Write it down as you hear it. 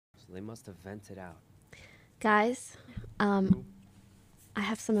They must have vented out. Guys, I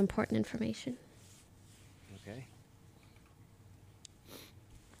have some important information. Okay.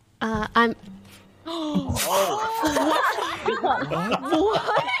 I'm... What?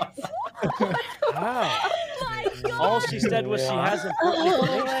 Wow. All she said was she has important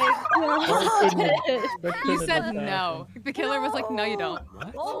information. You said no. The killer was like, no, you don't.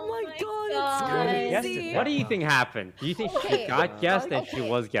 What? Oh my god, it's crazy. What do you think happened? Do you think she got guessed and she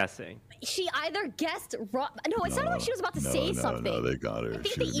was guessing? She either guessed wrong. No, it sounded like she was about to say something. No, they got her. I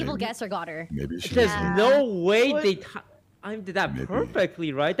think the evil guesser got her. Maybe she. There's no way they. I did that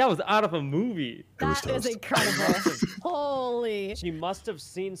perfectly, right? That was out of a movie. That is incredible. Holy. She must have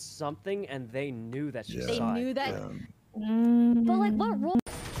seen something and they knew that she saw it. They knew that. But like, what role?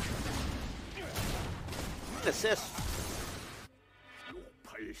 Assist.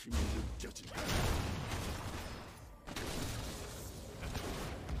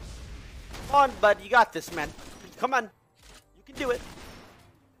 Come on, bud. You got this, man. Come on. You can do it.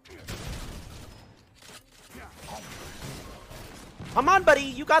 Come on, buddy.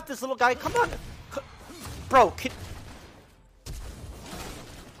 You got this, little guy. Come on. Bro,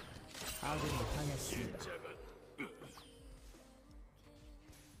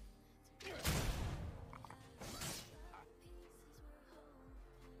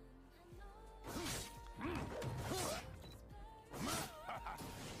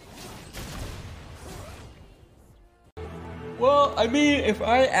 Well, I mean, if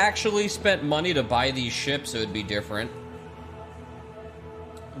I actually spent money to buy these ships, it would be different.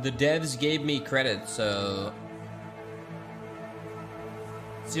 The devs gave me credit, so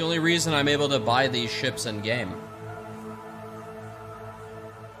it's the only reason I'm able to buy these ships in game.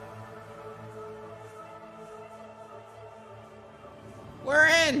 We're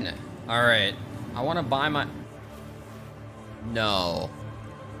in! Alright, I want to buy my... No.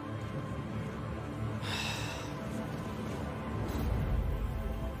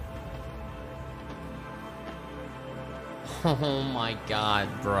 Oh my god,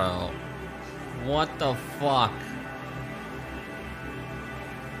 bro. What the fuck?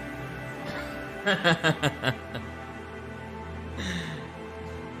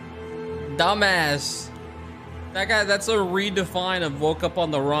 Dumbass. That guy, that's a redefine of woke up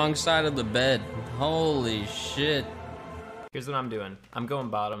on the wrong side of the bed. Holy shit. Here's what I'm doing. I'm going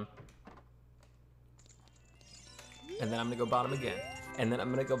bottom. And then I'm gonna go bottom again. And then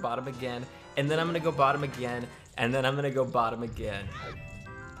I'm gonna go bottom again. And then I'm gonna go bottom again. And then I'm gonna go bottom again.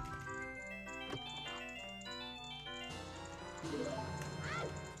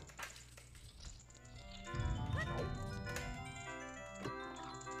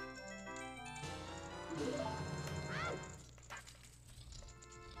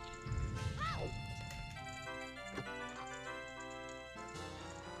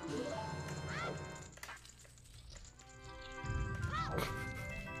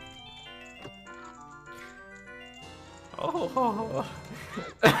 Oh.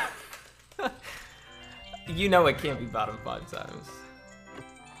 You know it can't be bottom 5 times.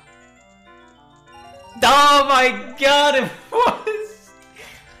 Oh my god, it was!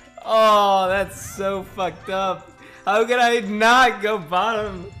 Oh, that's so fucked up. How could I not go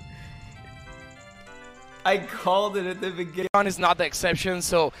bottom? I called it at the beginning. Is not the exception,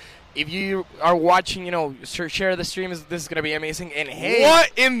 so if you are watching, you know, share the stream. This is gonna be amazing. And hey, what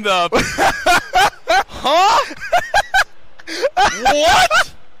in the? Huh?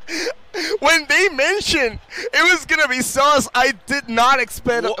 What? When they mentioned it was gonna be sauce, I did not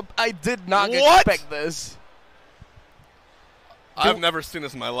expect. I did not expect this. I've never seen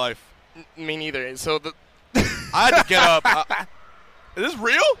this in my life. Me neither. So I had to get up. Is this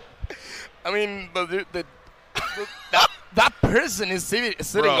real? I mean, that person is sitting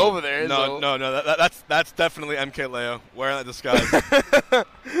over there. No, so. no, that's definitely MK Leo wearing that disguise.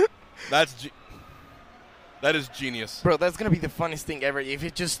 That is genius. Bro, that's gonna be the funniest thing ever if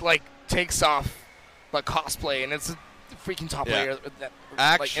it just like takes off like cosplay and it's a freaking top layer. That,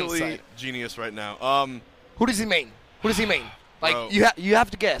 actually, like, genius right now. Who does he mean? Who does he mean? Like bro. you have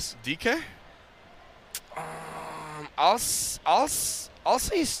to guess. DK? I'll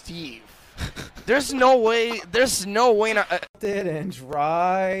say Steve. There's no way. There's no way. And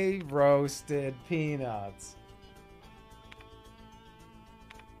dry roasted peanuts.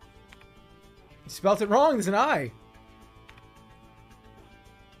 You spelt it wrong. There's an I.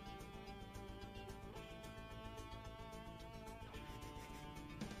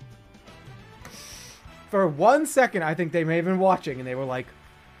 For 1 second, I think they may have been watching, and they were like,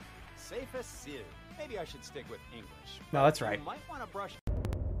 "Safe as Sue. Maybe I should stick with English." No, that's right. You might want to brush.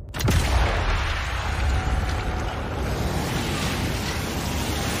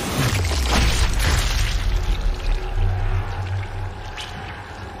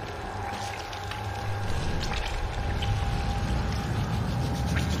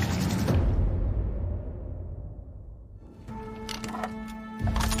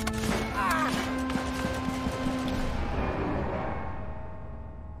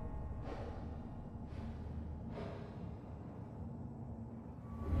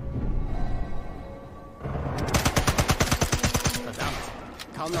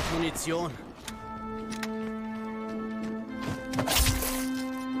 kaum noch Munition.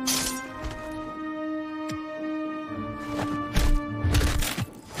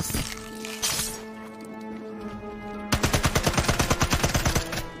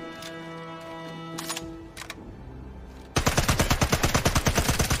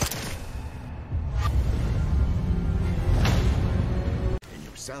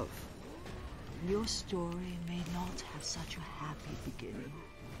 Your story may not have such a happy beginning,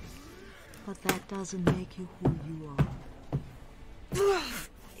 but that doesn't make you who you are.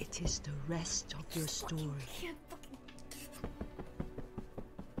 It is the rest of your story.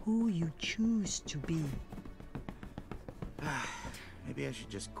 Who you choose to be. Maybe I should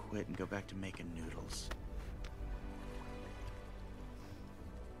just quit and go back to making noodles.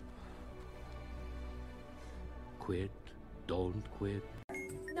 Quit. Don't quit.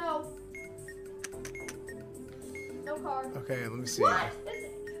 No. No car. Okay, let me see. What?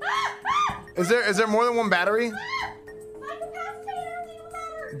 Is there more than one battery?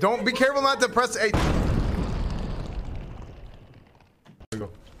 Don't be careful not to press A.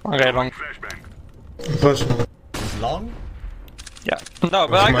 Okay, long. Flash. Long? Yeah. No,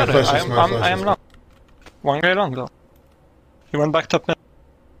 but I got it. I am long. One guy long though. He went back top mid.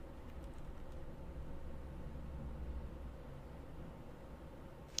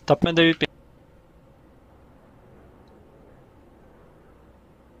 Top mid AWP.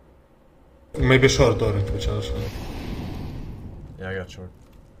 Maybe short or which also. Yeah, I got short.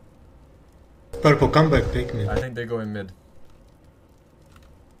 Purple, come back, take me. I think they go in mid.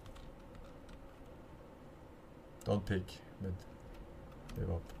 Don't peek mid. Give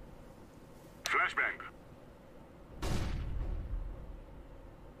up. Flashbang.